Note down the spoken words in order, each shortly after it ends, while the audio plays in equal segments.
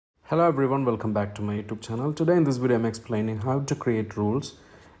Hello everyone, welcome back to my YouTube channel. Today in this video I'm explaining how to create rules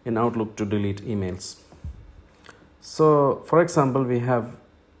in Outlook to delete emails. So for example, we have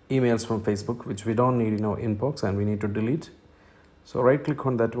emails from Facebook which we don't need in our inbox and we need to delete. So right click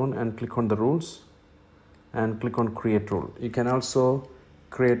on that one and click on the rules and click on create rule. You can also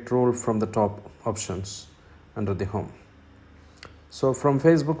create rule from the top options under the home. So from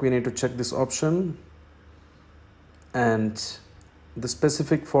Facebook we need to check this option, and the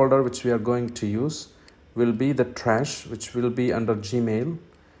specific folder which we are going to use will be the trash, which will be under Gmail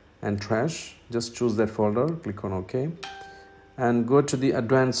and trash. Just choose that folder, click on OK and go to the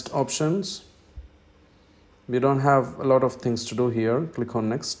advanced options. We don't have a lot of things to do here. Click on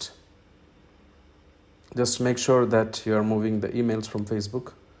next. Just make sure that you are moving the emails from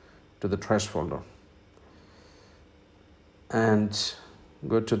Facebook to the trash folder and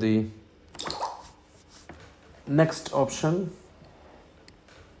go to the next option,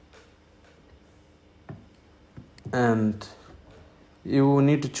 and you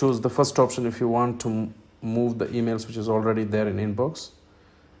need to choose the first option if you want to move the emails which is already there in inbox,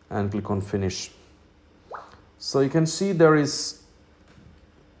 and click on finish. So you can see there is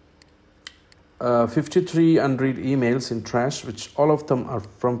 53 unread emails in trash, which all of them are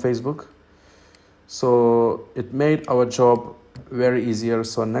from Facebook. So it made our job very easier.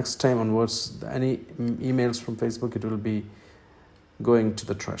 So next time onwards, any emails from Facebook, it will be going to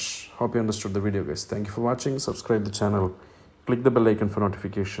the trash. Hope you understood the video, guys. Thank you for watching. Subscribe the channel, click the bell icon for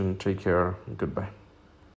notification. Take care. Goodbye.